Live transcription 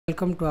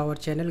Welcome to our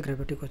channel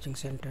Gravity Coaching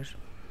Center.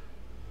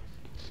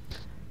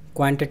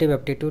 Quantitative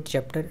Aptitude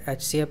chapter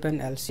HCF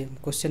and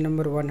LCM. Question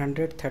number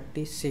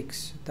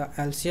 136. The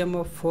LCM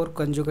of four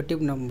consecutive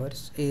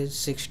numbers is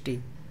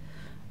 60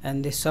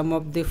 and the sum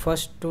of the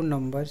first two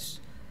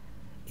numbers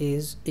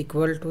is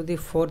equal to the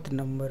fourth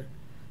number.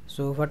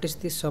 So what is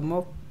the sum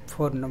of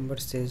four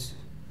numbers is?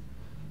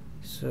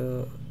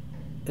 So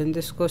in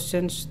this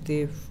question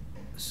the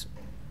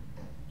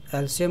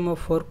LCM of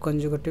four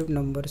consecutive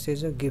numbers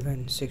is a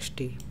given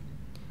 60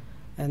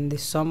 and the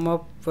sum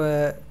of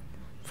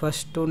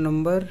first two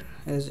number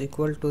is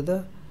equal to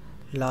the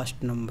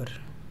last number.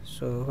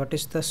 So what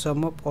is the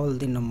sum of all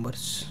the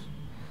numbers?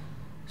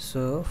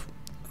 So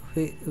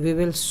we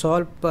will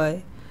solve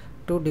by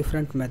two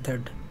different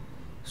method.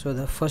 So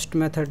the first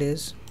method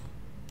is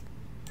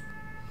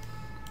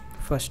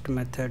first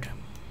method.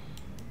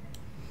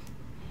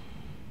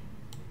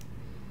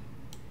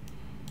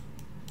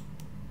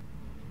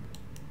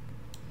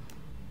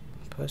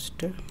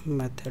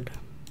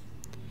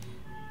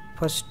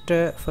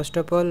 First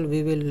of all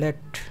we will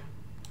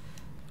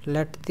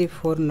let the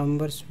four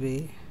numbers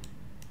be,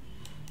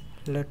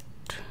 let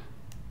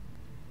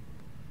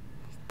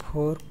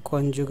four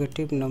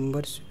consecutive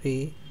numbers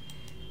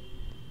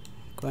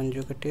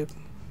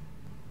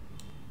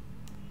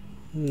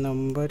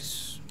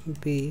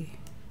be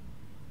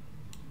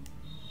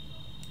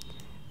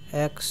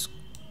x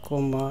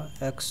comma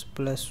x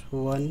plus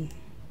 1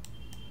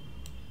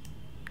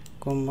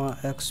 comma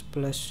x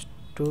plus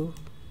 2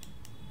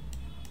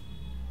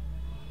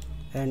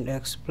 and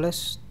x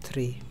plus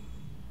 3,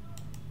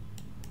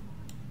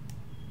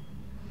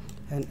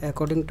 and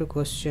according to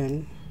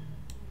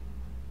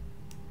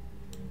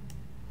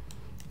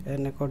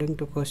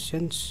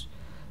questions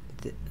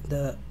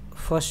the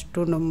first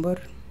two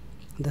number,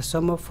 the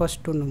sum of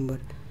first two number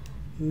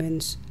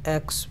means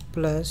x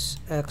plus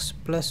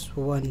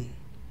 1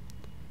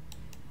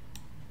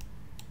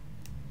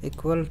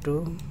 equal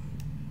to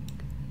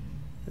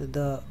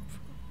the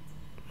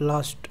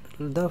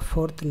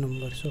fourth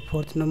number. So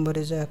fourth number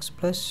is x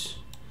plus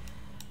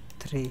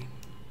 3.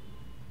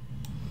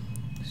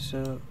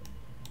 So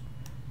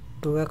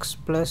 2x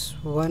plus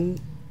 1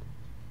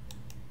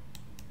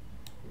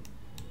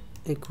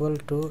 equal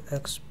to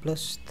x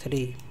plus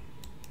 3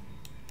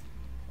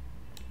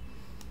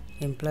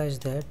 implies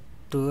that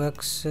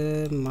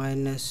 2x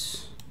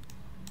minus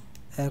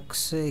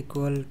x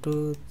equal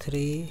to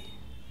 3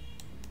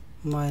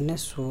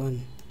 minus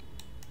 1.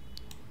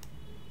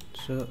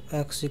 So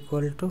x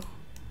equal to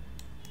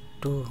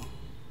 2.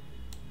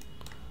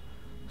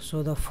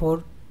 So the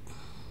four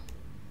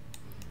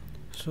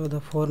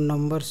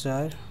numbers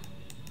are,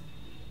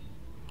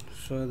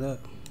 so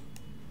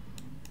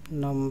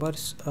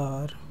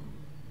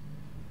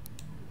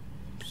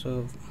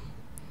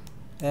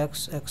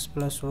x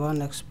plus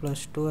 1, x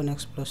plus 2 and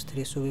x plus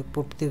 3. So we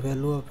put the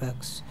value of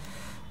x.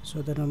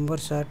 So the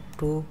numbers are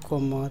 2,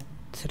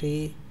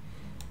 3,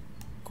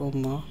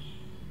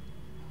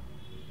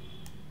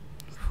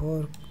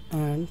 4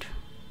 and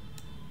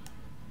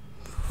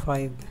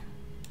 5,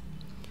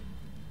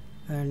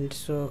 and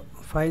so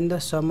find the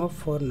sum of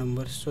four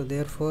numbers. So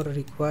therefore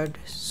required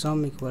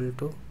sum equal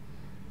to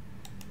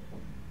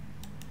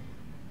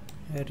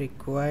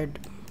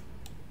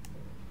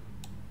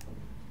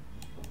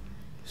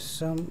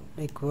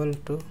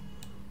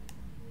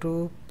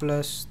 2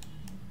 plus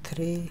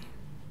 3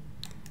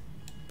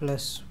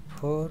 plus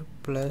 4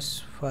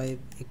 plus 5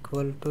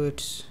 equal to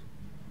its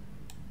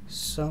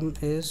sum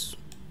is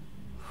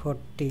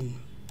 14.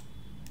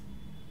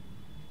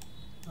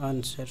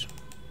 Answer.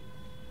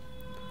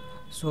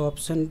 So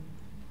option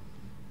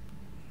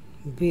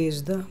B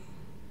is the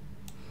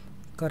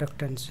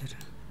correct answer.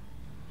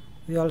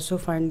 We also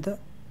find the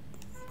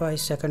by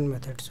second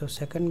method. So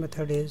second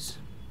method is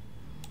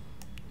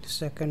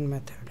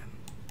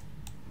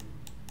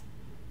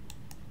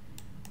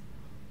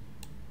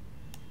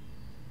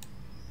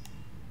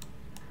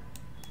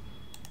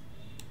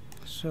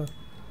so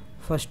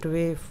first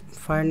we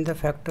find the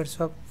factors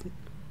of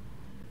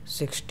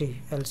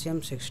 60,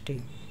 LCM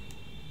 60.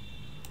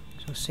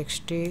 So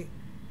 60,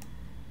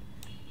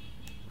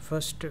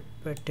 first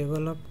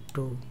table of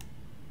 2,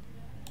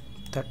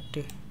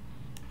 30,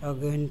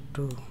 again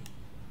 2,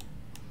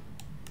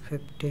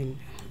 15,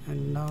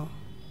 and now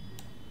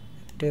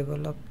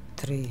table of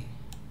 3,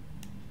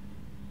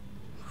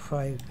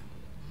 5.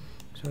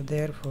 So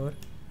therefore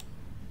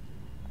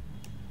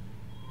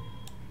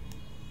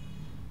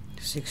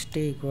 60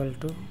 equal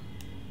to,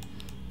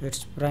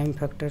 its prime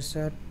factors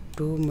are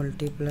 2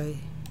 multiply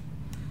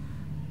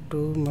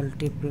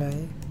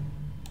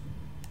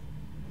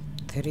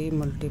 3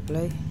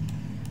 multiply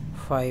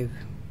 5,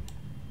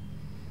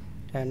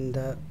 and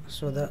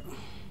so the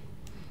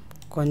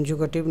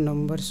consecutive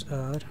numbers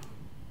are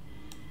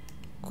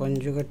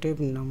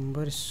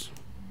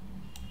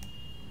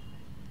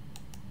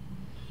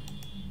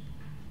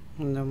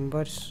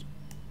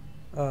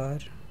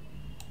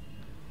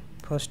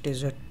first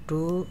is a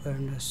 2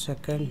 and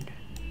second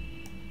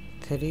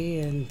 3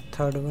 and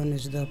third one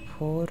is the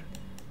 4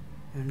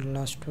 and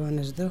last one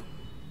is the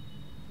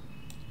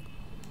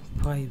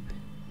 5.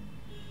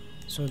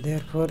 So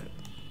therefore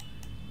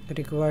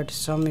required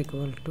sum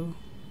equal to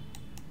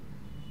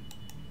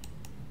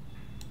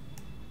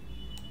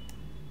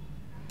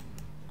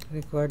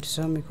required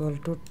sum equal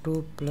to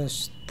 2 plus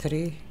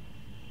 3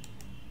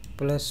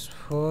 plus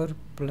 4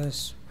 plus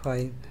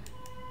 5,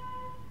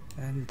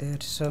 and their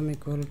sum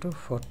equal to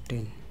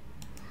 14.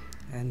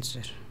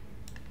 Answer.